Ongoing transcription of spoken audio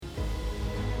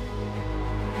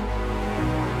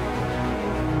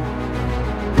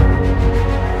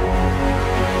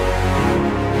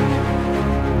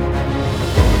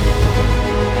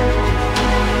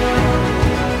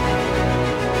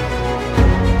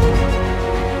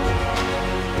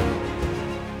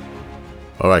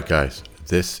All right, guys,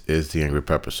 this is the Angry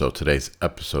Pepper. So today's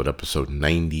episode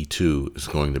 92, is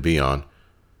going to be on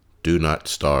Do Not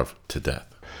Starve to Death.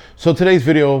 So today's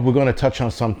video, we're going to touch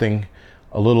on something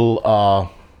a little,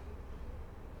 a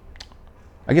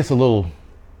little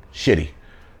shitty.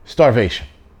 Starvation.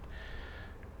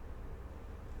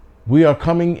 We are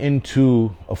coming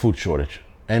into a food shortage.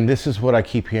 And this is what I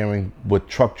keep hearing with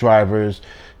truck drivers,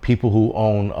 people who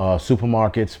own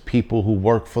supermarkets, people who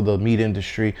work for the meat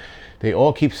industry. They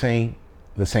all keep saying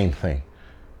the same thing.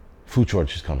 Food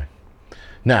shortage is coming.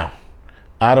 Now,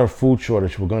 out of food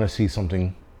shortage, we're going to see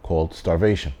something called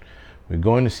starvation. We're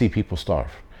going to see people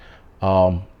starve.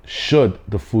 Should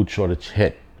the food shortage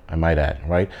hit, I might add,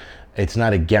 right? It's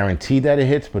not a guarantee that it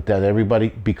hits, but that everybody,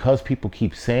 because people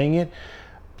keep saying it,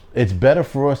 it's better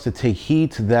for us to take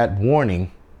heed to that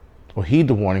warning, or heed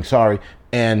the warning,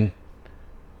 and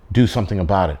do something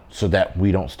about it so that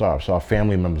we don't starve, so our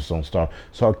family members don't starve,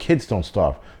 so our kids don't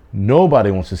starve.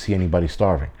 Nobody wants to see anybody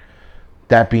starving.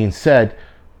 That being said,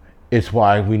 it's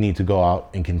why we need to go out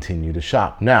and continue to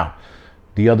shop. Now,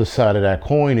 the other side of that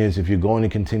coin is if you're going to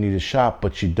continue to shop,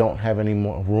 but you don't have any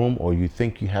more room, or you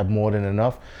think you have more than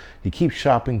enough, you keep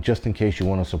shopping just in case you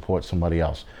want to support somebody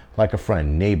else, like a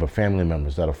friend, neighbor, family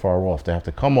members that are far off. They have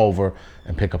to come over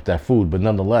and pick up that food, but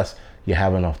nonetheless, you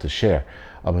have enough to share.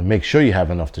 Make sure you have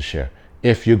enough to share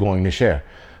if you're going to share.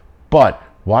 But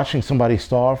watching somebody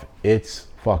starve, it's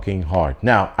fucking hard.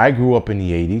 Now, I grew up in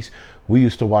the 80s. We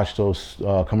used to watch those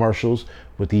commercials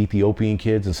with the Ethiopian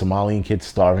kids and Somalian kids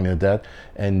starving to death.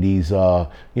 And these,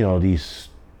 these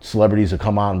celebrities would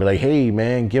come out and be like, hey,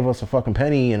 man, give us a fucking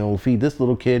penny and we'll feed this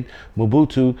little kid,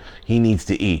 Mobutu. He needs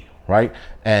to eat, right?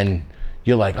 And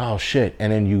you're like, oh shit.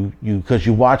 And then because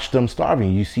you watch them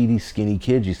starving, you see these skinny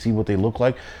kids, you see what they look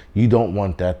like. You don't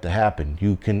want that to happen.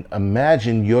 You can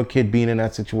imagine your kid being in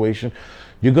that situation.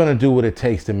 You're going to do what it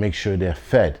takes to make sure they're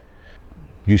fed.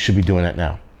 You should be doing that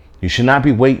now. You should not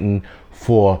be waiting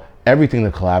for everything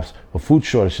to collapse, for food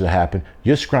shortage to happen.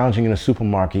 You're scrounging in a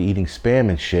supermarket eating Spam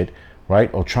and shit,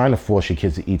 right? Or trying to force your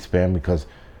kids to eat Spam, because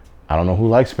I don't know who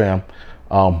likes Spam.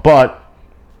 But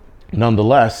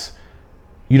nonetheless,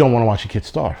 you don't want to watch your kids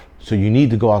starve. So you need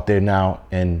to go out there now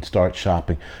and start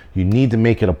shopping. You need to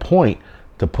make it a point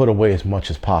to put away as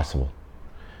much as possible,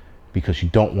 because you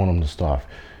don't want them to starve.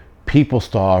 People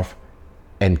starve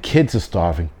and kids are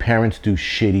starving. Parents do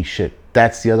shitty shit.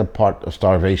 That's the other part of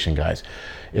starvation, guys.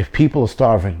 If people are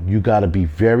starving, you got to be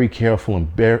very careful and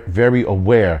very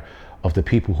aware of the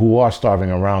people who are starving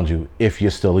around you if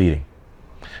you're still eating,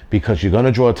 because you're going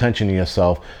to draw attention to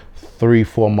yourself.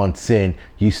 3-4 months in,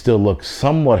 you still look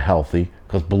somewhat healthy,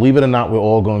 because believe it or not, we're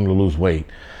all going to lose weight,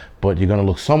 but you're going to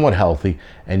look somewhat healthy,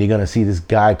 and you're going to see this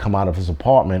guy come out of his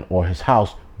apartment or his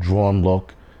house, drawn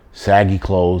look, saggy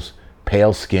clothes,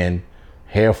 pale skin,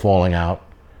 hair falling out,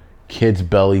 kid's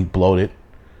belly bloated,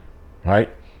 right?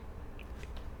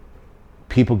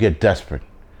 People get desperate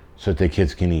so that their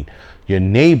kids can eat. Your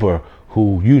neighbor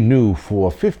who you knew for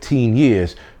 15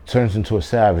 years turns into a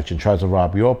savage and tries to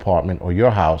rob your apartment or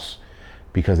your house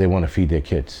because they want to feed their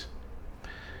kids.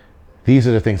 These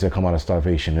are the things that come out of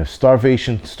starvation. If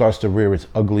starvation starts to rear its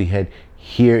ugly head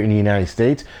here in the United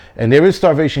States, and there is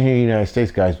starvation here in the United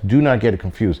States, guys, do not get it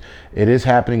confused. It is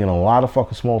happening in a lot of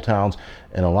fucking small towns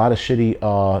and a lot of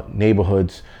shitty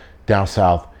neighborhoods down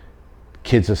south.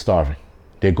 Kids are starving.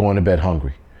 They're going to bed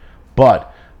hungry.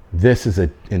 But this is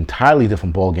an entirely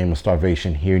different ballgame of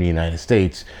starvation here in the United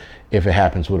States if it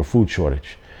happens with a food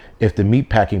shortage. If the meat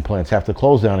packing plants have to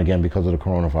close down again because of the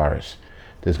coronavirus,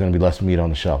 there's going to be less meat on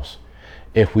the shelves.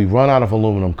 If we run out of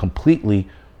aluminum completely,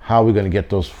 how are we going to get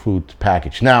those foods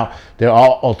packaged? Now, there are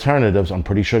alternatives. I'm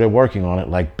pretty sure they're working on it,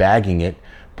 like bagging it,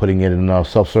 putting it in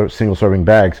single-serving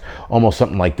bags, almost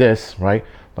something like this, right?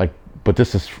 But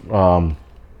this is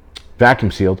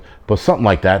vacuum sealed, but something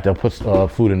like that. They'll put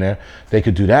food in there. They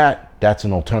could do that. That's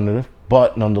an alternative,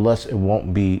 but nonetheless, it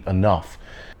won't be enough.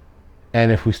 And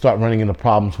if we start running into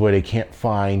problems where they can't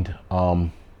find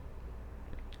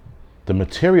the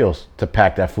materials to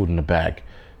pack that food in the bag,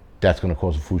 that's going to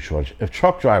cause a food shortage. If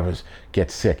truck drivers get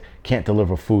sick, can't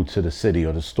deliver food to the city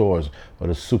or the stores or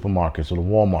the supermarkets or the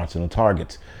Walmarts and the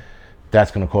Targets, that's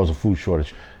going to cause a food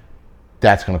shortage.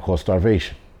 That's going to cause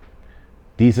starvation.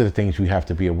 These are the things you have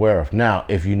to be aware of. Now,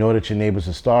 if you know that your neighbors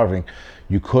are starving,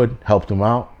 you could help them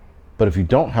out. But if you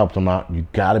don't help them out, you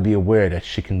got to be aware that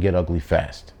shit can get ugly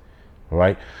fast. All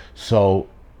right? So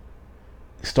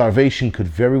starvation could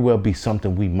very well be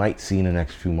something we might see in the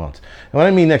next few months. And when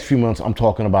I mean next few months, I'm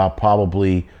talking about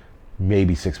probably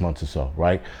maybe 6 months or so,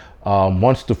 right?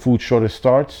 Once the food shortage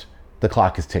starts, the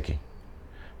clock is ticking.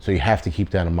 So you have to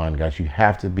keep that in mind, guys. You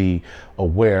have to be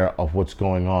aware of what's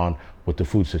going on with the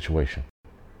food situation.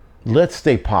 Let's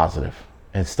stay positive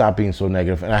and stop being so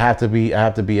negative. And I have to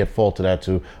be at fault to that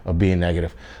too, of being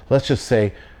negative. Let's just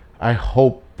say, I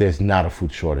hope there's not a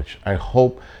food shortage. I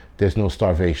hope there's no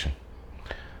starvation.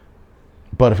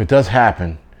 But if it does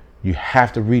happen, you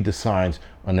have to read the signs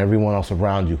on everyone else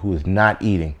around you who is not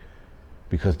eating,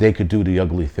 because they could do the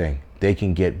ugly thing. They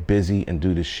can get busy and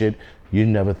do the shit you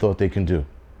never thought they can do.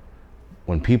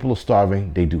 When people are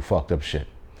starving, they do fucked up shit.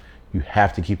 You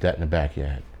have to keep that in the back of your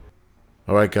head.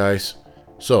 All right, guys.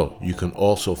 So you can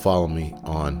also follow me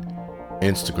on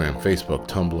Instagram, Facebook,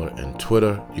 Tumblr, and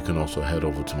Twitter. You can also head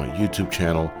over to my YouTube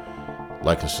channel,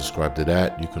 like and subscribe to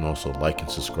that. You can also like and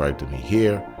subscribe to me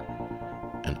here.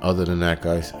 And other than that,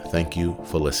 guys, thank you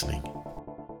for listening.